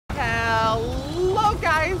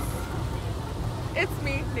It's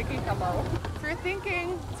me, Nikki. Hello. If you're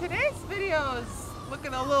thinking today's video is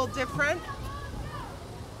looking a little different,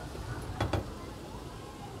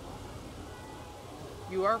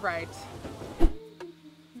 you are right.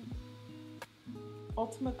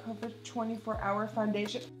 Ultimate Coverage 24-hour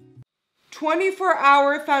foundation.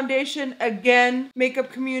 24-hour foundation again,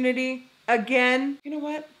 makeup community, again. You know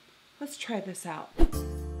what? Let's try this out.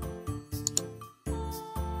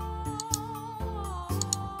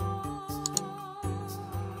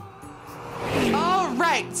 All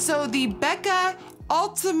right, so the Becca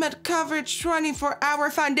Ultimate Coverage 24-hour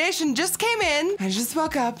foundation just came in. I just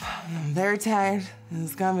woke up. I'm very tired.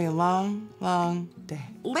 It's gonna be a long, long day.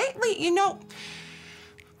 Lately, you know,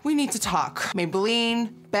 we need to talk.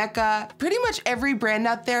 Maybelline, Becca, pretty much every brand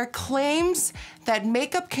out there claims that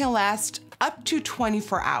makeup can last up to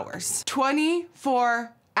 24 hours.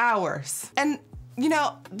 24 hours. And you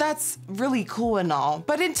know, that's really cool and all.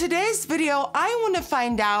 But in today's video, I wanna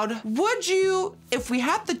find out, would you, if we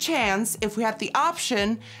had the chance, if we had the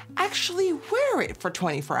option, actually wear it for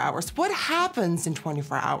 24 hours? What happens in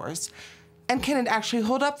 24 hours? And can it actually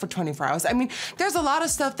hold up for 24 hours? I mean, there's a lot of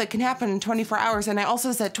stuff that can happen in 24 hours, and I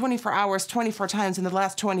also said 24 hours 24 times in the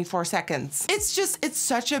last 24 seconds. It's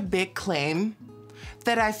such a big claim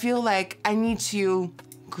that I feel like I need to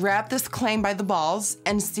grab this claim by the balls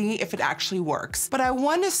and see if it actually works. But I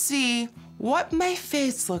wanna see what my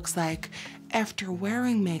face looks like after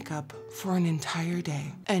wearing makeup for an entire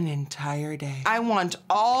day. An entire day. I want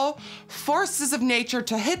all forces of nature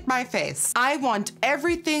to hit my face. I want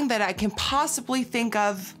everything that I can possibly think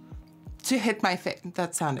of to hit my face.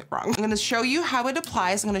 That sounded wrong. I'm gonna show you how it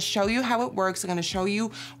applies. I'm gonna show you how it works. I'm gonna show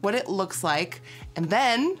you what it looks like. And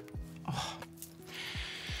then,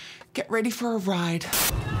 get ready for a ride.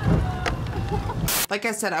 Like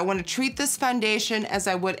I said, I want to treat this foundation as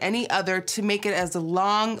I would any other to make it as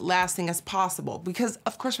long lasting as possible, because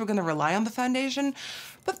of course we're going to rely on the foundation,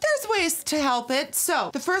 but there's ways to help it.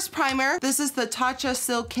 So the first primer, this is the Tatcha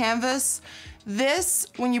Silk Canvas. This,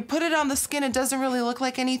 when you put it on the skin, it doesn't really look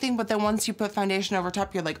like anything, but then once you put foundation over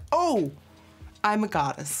top, you're like, oh, I'm a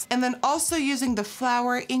goddess. And then also using the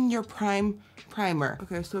Flower in Your Prime primer.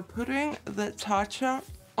 Okay, so putting the Tatcha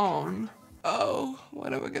on. Oh,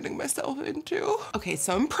 what am I getting myself into? Okay,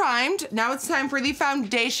 so I'm primed. Now it's time for the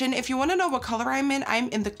foundation. If you wanna know what color I'm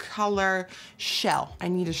in the color Shell. I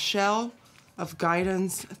need a shell of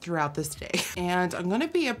guidance throughout this day. And I'm gonna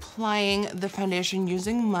be applying the foundation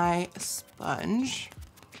using my sponge.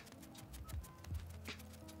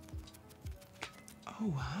 Oh,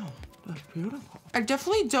 wow, that's beautiful. I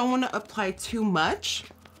definitely don't wanna apply too much,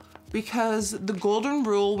 because the golden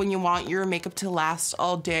rule when you want your makeup to last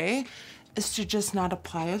all day is to just not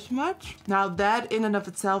apply as much. Now that in and of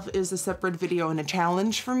itself is a separate video and a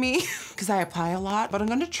challenge for me because I apply a lot, but I'm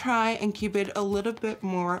gonna try and keep it a little bit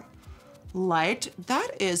more light.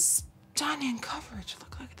 That is stunning coverage,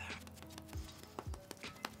 look like that.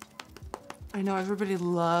 I know everybody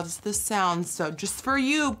loves the sound, so just for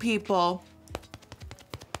you people.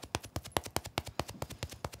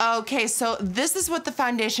 Okay, so this is what the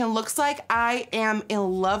foundation looks like. I am in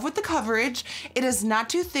love with the coverage. It is not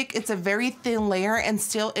too thick. It's a very thin layer and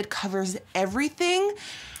still it covers everything.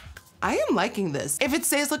 I am liking this. If it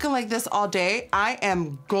stays looking like this all day, I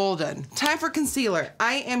am golden. Time for concealer.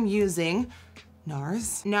 I am using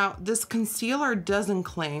NARS. Now, this concealer doesn't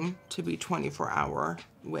claim to be 24-hour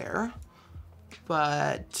wear,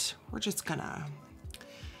 but we're just gonna,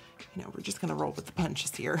 you know, we're just gonna roll with the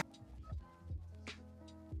punches here.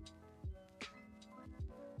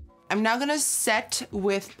 I'm now gonna set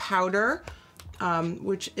with powder,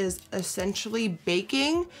 which is essentially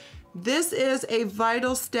baking. This is a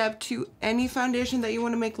vital step to any foundation that you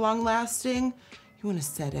wanna make long lasting. You wanna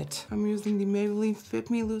set it. I'm using the Maybelline Fit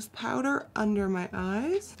Me Loose powder under my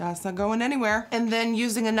eyes. That's not going anywhere. And then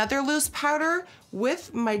using another loose powder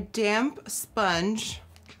with my damp sponge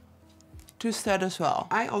to set as well.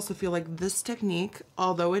 I also feel like this technique,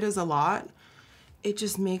 although it is a lot, it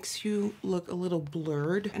just makes you look a little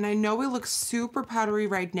blurred. And I know we look super powdery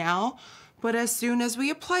right now, but as soon as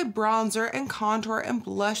we apply bronzer and contour and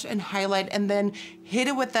blush and highlight and then hit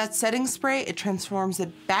it with that setting spray, it transforms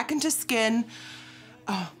it back into skin.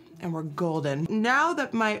 Oh, and we're golden. Now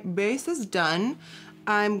that my base is done,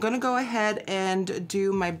 I'm gonna go ahead and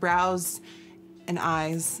do my brows and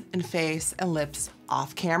eyes and face and lips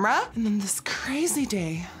off camera. And then this crazy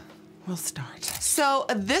day will start. So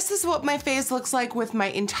this is what my face looks like with my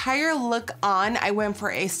entire look on. I went for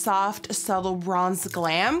a soft, subtle bronze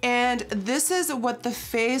glam. And this is what the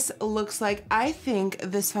face looks like. I think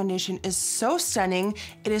this foundation is so stunning.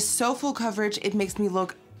 It is so full coverage. It makes me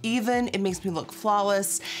look even, it makes me look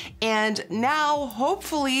flawless. And now,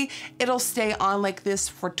 hopefully, it'll stay on like this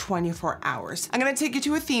for 24 hours. I'm gonna take you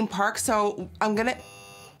to a theme park, so I'm gonna,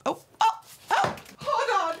 oh, hold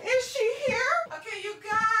on, is she here? Okay, you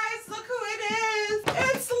guys, look who it is.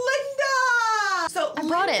 It's Linda! So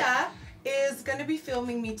Linda is gonna be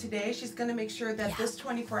filming me today. She's gonna make sure that this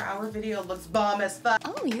 24-hour video looks bomb as fuck.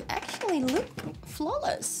 Oh, you actually look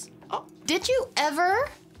flawless. Oh. Did you ever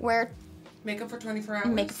wear makeup for 24 hours?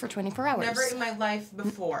 Makeup for 24 hours. Never in my life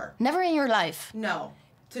before. Never in your life? No.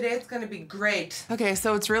 Today it's gonna be great. Okay,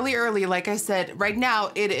 so it's really early, like I said. Right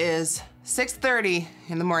now it is 6:30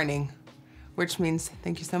 in the morning, which means,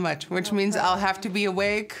 thank you so much, which means I'll have to be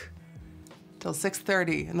awake till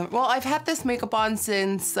 6:30. Well, I've had this makeup on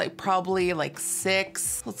since like probably like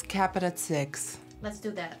 6. Let's cap it at 6. Let's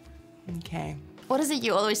do that. Okay. What is it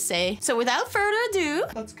you always say? So without further ado,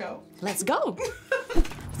 let's go. Let's go.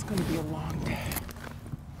 It's gonna be a long day.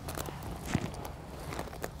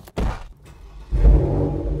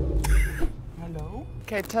 Hello?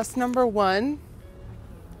 Okay, test number 1.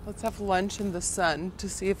 Let's have lunch in the sun to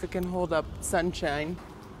see if it can hold up sunshine.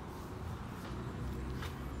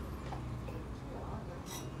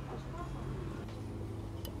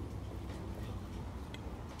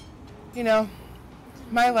 You know,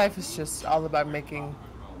 my life is just all about making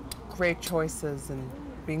great choices and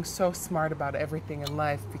being so smart about everything in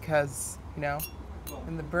life because, you know,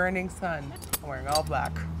 in the burning sun, I'm wearing all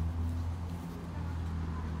black.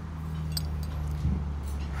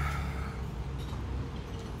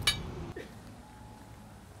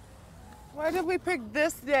 Why did we pick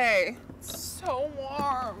this day? It's so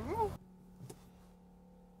warm.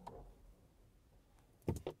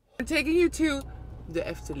 I'm taking you to the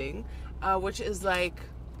Efteling, which is like,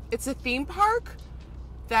 it's a theme park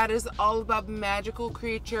that is all about magical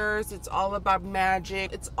creatures. It's all about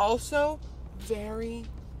magic. It's also very,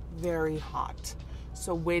 very hot.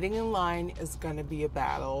 So waiting in line is gonna be a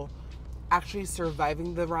battle. Actually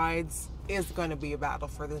surviving the rides is gonna be a battle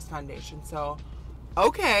for this foundation. So,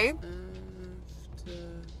 okay.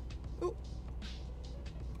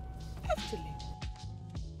 Efteling.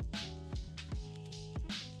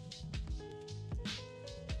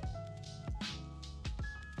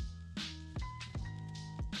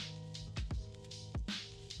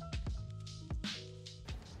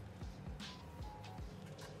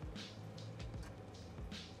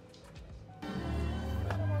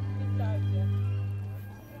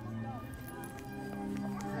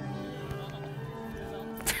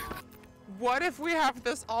 What if we have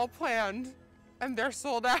this all planned and they're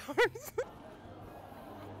sold out?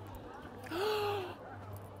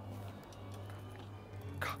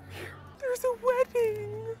 Come here. There's a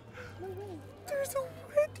wedding. There's a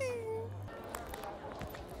wedding.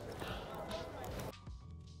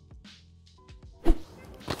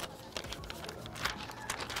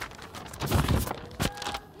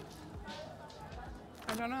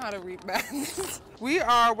 I don't know how to read maps. Where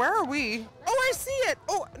are we? Oh, I see it.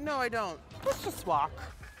 Oh, no, I don't. Let's just walk.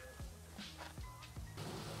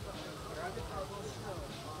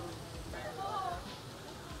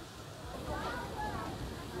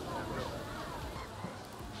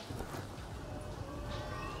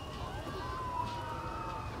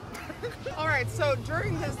 All right, so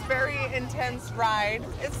during this very intense ride,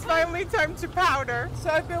 it's finally time to powder. So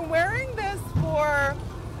I've been wearing this for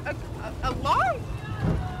a long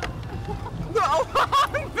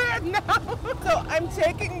bit now. So I'm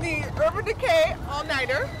taking the Urban Decay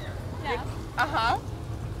all-nighter. Yeah.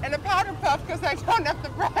 And a powder puff because I don't have the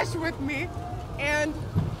brush with me. And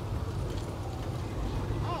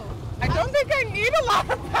I don't think I need a lot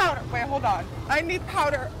of powder. Wait, hold on. I need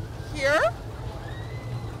powder here.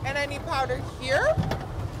 And I need powder here.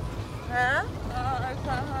 I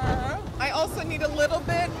also need a little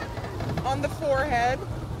bit on the forehead.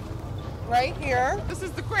 Right here. This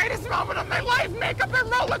is the greatest moment of my life. Makeup and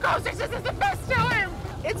roller coasters. This is the best time.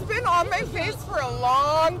 It's been on my face for a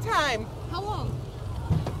long time. How long?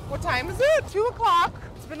 What time is it? 2 o'clock.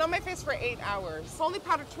 It's been on my face for 8 hours. It's only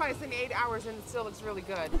powdered twice in 8 hours and it still looks really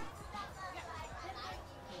good.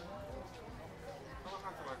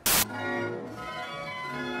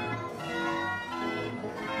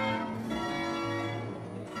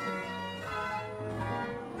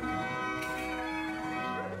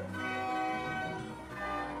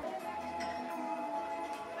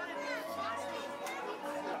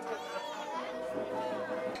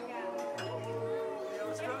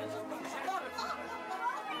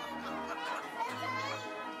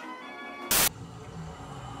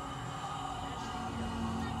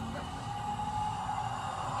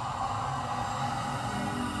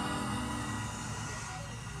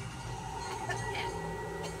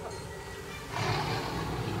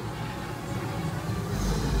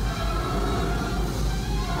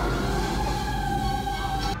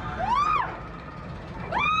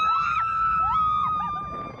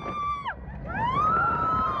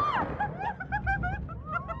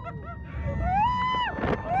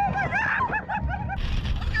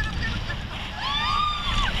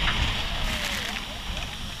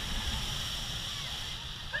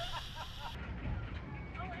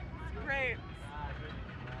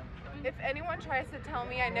 If anyone tries to tell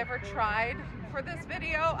me I never tried for this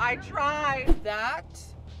video, I tried. That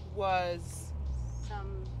was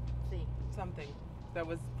something that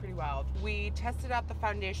was pretty wild. We tested out the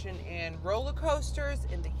foundation in roller coasters,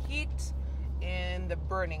 in the heat, in the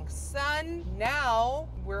burning sun. Now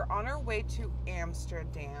we're on our way to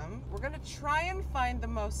Amsterdam. We're gonna try and find the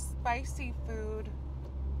most spicy food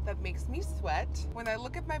that makes me sweat. When I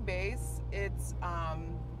look at my base, it's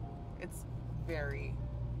very,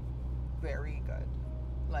 very good.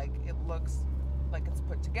 Like, it looks like it's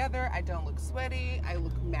put together. I don't look sweaty. I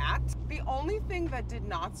look matte. The only thing that did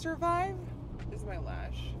not survive is my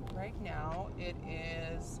lash. Right now it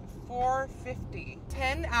is 4:50.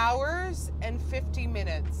 10 hours and 50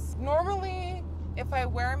 minutes. Normally, if I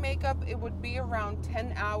wear makeup, it would be around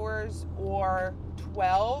 10 hours or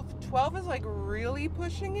 12. 12 is like really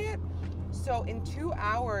pushing it. So in 2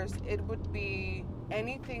 hours, it would be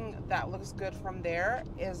anything that looks good from there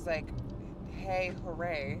is like, hey,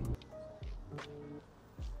 hooray.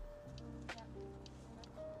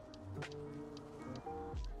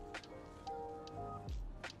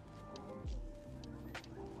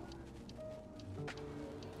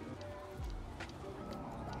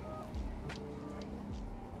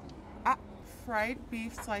 Fried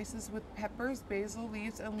beef slices with peppers, basil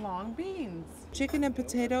leaves, and long beans. Chicken and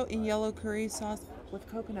potato in yellow curry sauce with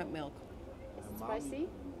coconut milk. Is it spicy?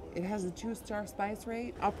 It has a 2-star spice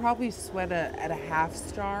rate. I'll probably sweat at a half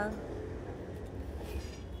star.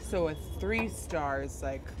 So a 3 stars,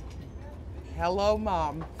 like, hello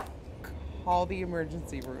mom, call the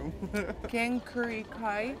emergency room. Gang curry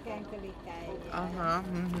kai. Gang curry kai. Uh-huh,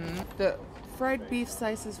 The fried beef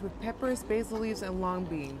slices with peppers, basil leaves, and long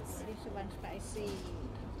beans. This one spicy.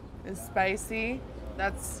 It's spicy.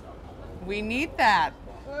 We need that.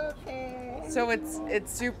 Okay. So it's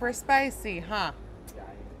super spicy, huh?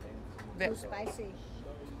 Too spicy.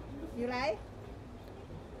 You like?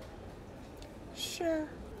 Sure.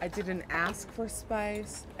 I didn't ask for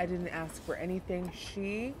spice. I didn't ask for anything.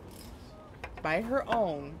 She, by her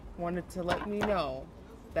own, wanted to let me know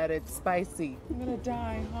that it's spicy. I'm gonna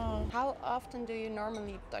die, huh? How often do you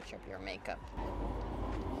normally touch up your makeup?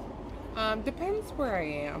 Depends where I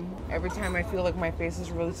am. Every time I feel like my face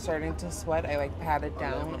is really starting to sweat, I like pat it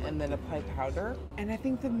down and then apply powder. And I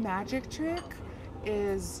think the magic trick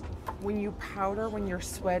is when you powder, when you're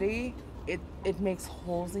sweaty, it makes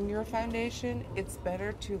holes in your foundation. It's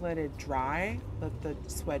better to let it dry, let the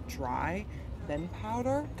sweat dry, then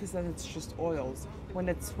powder, because then it's just oils. When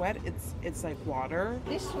it's wet, it's like water.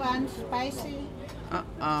 This one spicy.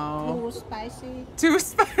 Uh-oh. Too spicy. Too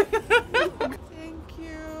spicy. Thank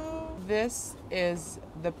you. This is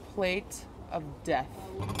the plate of death.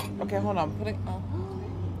 Okay, hold on. Okay.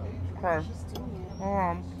 Hold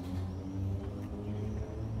on.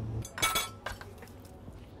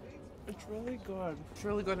 It's really good. It's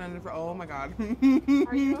really good. And oh my god.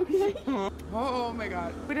 Are you okay? Oh my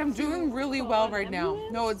god. But I'm doing really well right now.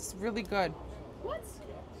 No, it's really good. What?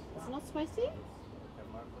 It's not spicy?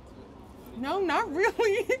 No, not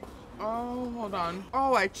really. Oh, hold on.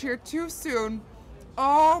 Oh, I cheered too soon.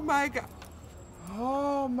 Oh my god.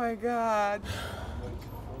 Oh my god.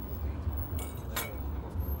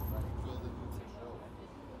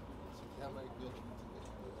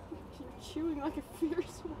 You're chewing like a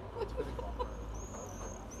fierce one.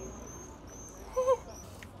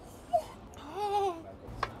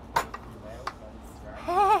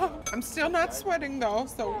 I'm still not sweating though,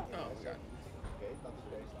 so. Oh god.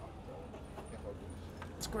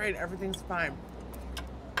 It's great. Everything's fine.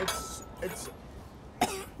 It's.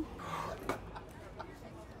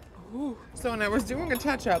 Ooh. So when I was doing a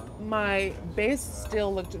touch-up, my base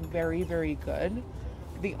still looked very, very good.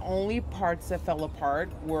 The only parts that fell apart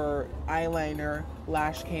were eyeliner,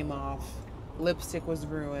 lash came off, lipstick was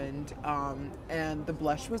ruined, and the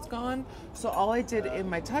blush was gone. So all I did in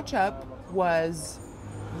my touch-up was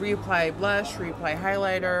reapply blush, reapply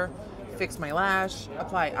highlighter, fix my lash,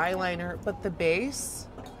 apply eyeliner, but the base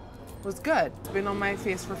was good. It's been on my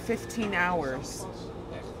face for 15 hours.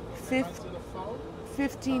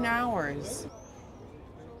 15 hours.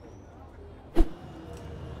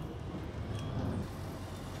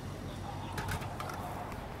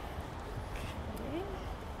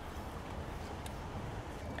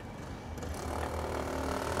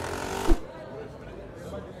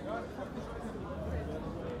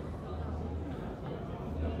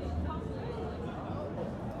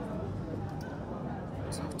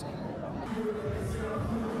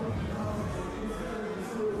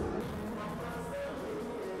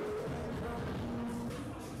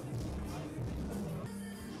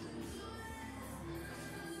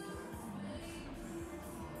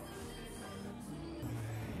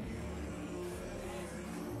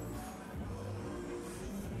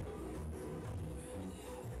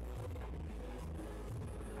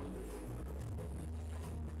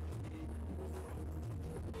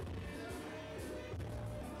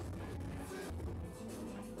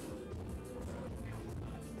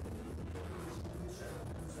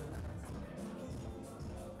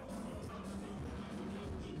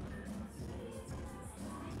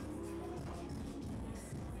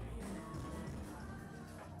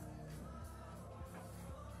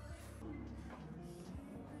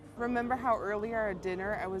 Remember how earlier at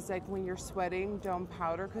dinner I was like, when you're sweating, don't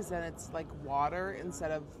powder because then it's like water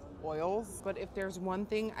instead of oils. But if there's one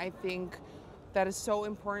thing I think that is so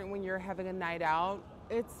important when you're having a night out,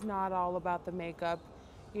 it's not all about the makeup.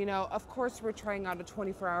 You know, of course we're trying out a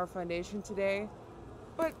 24-hour foundation today,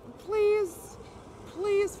 but please,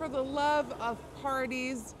 please, for the love of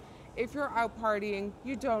parties, if you're out partying,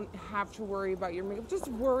 you don't have to worry about your makeup. Just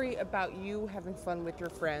worry about you having fun with your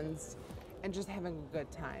friends and just having a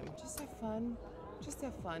good time. Just have fun. Just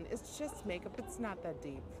have fun. It's just makeup. It's not that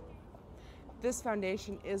deep. This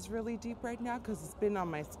foundation is really deep right now because it's been on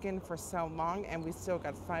my skin for so long and we still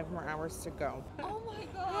got 5 more hours to go. Oh my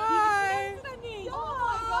god. Hi. Oh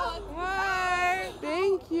my god. Hi.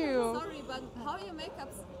 Thank you. Sorry, but how your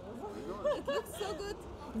makeup's it looks so good.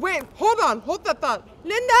 Wait, hold on. Hold that thought.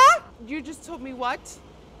 Linda, you just told me what?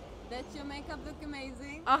 That your makeup look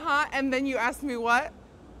amazing. Uh-huh. And then you asked me what?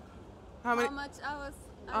 How many? How much hours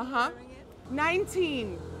are you wearing it?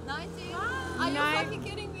 19. 19? Are you fucking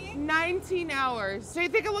kidding me? 19 hours. So you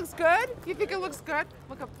think it looks good? You think it looks good?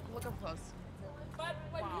 Look up close.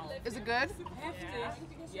 Is it good?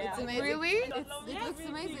 It's amazing. Really? It looks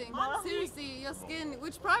amazing. Seriously, your skin.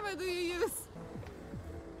 Which primer do you use?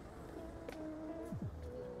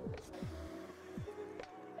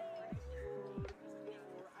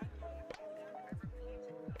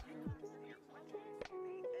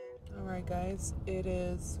 All right, guys, it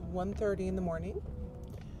is 1:30 in the morning.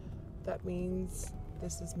 That means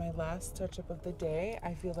this is my last touch-up of the day.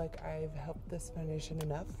 I feel like I've helped this foundation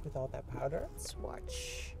enough with all that powder. Let's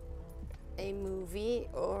watch a movie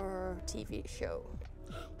or TV show.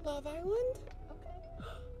 Love Island? Okay.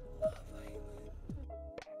 Love Island.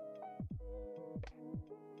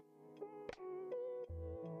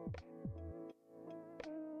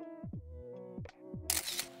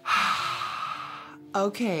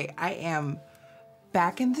 Okay, I am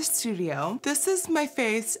back in the studio. This is my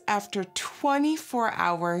face after 24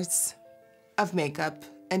 hours of makeup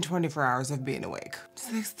and 24 hours of being awake.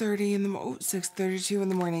 6:30 in the 6:32 in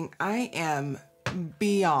the morning. I am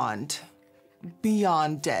beyond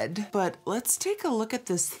dead. But let's take a look at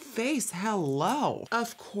this face. Hello.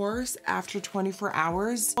 Of course, after 24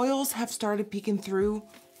 hours, oils have started peeking through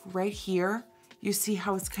right here. You see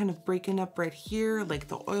how it's kind of breaking up right here, like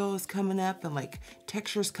the oil is coming up and like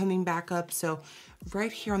texture's coming back up. So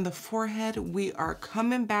right here on the forehead, we are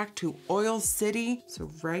coming back to Oil City. So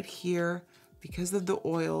right here, because of the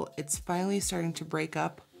oil, it's finally starting to break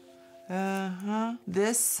up.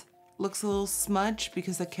 This looks a little smudged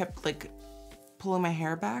because I kept like pulling my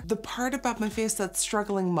hair back. The part about my face that's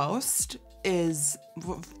struggling most is,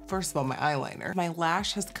 first of all, my eyeliner. My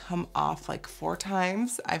lash has come off like 4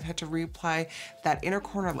 times. I've had to reapply that inner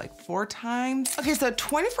corner like 4 times. Okay, so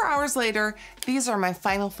 24 hours later, these are my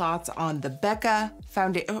final thoughts on the Becca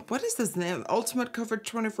foundation. What is this name? Ultimate Coverage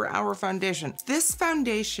 24-Hour Foundation. This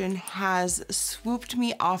foundation has swooped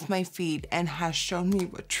me off my feet and has shown me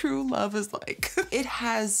what true love is like. It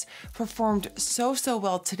has performed so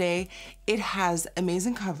well today. It has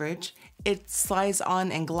amazing coverage. It slides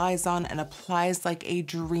on and glides on and applies like a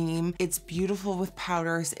dream. It's beautiful with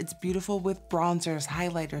powders. It's beautiful with bronzers,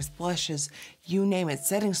 highlighters, blushes, you name it,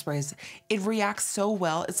 setting sprays. It reacts so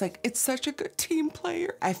well. It's like, it's such a good team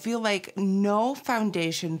player. I feel like no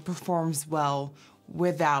foundation performs well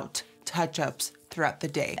without touch-ups throughout the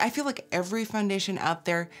day. I feel like every foundation out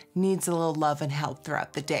there needs a little love and help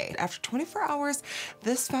throughout the day. After 24 hours,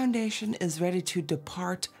 this foundation is ready to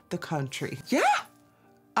depart the country. Yeah.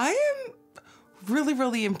 I am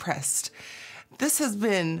really impressed. This has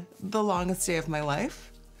been the longest day of my life.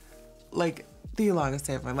 Like, the longest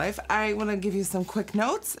day of my life. I wanna give you some quick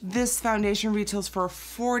notes. This foundation retails for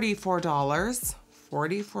 $44.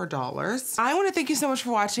 $44. I wanna thank you so much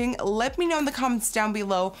for watching. Let me know in the comments down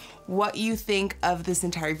below what you think of this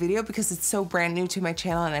entire video because it's so brand new to my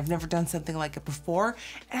channel and I've never done something like it before.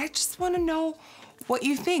 And I just wanna know what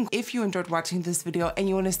you think. If you enjoyed watching this video and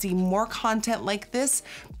you want to see more content like this,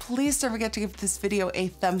 please don't forget to give this video a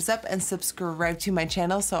thumbs up and subscribe to my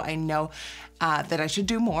channel so I know that I should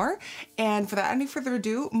do more. And without any further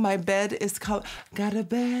ado, my bed is called, got a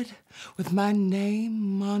bed with my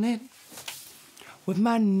name on it. With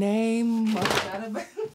my name on it.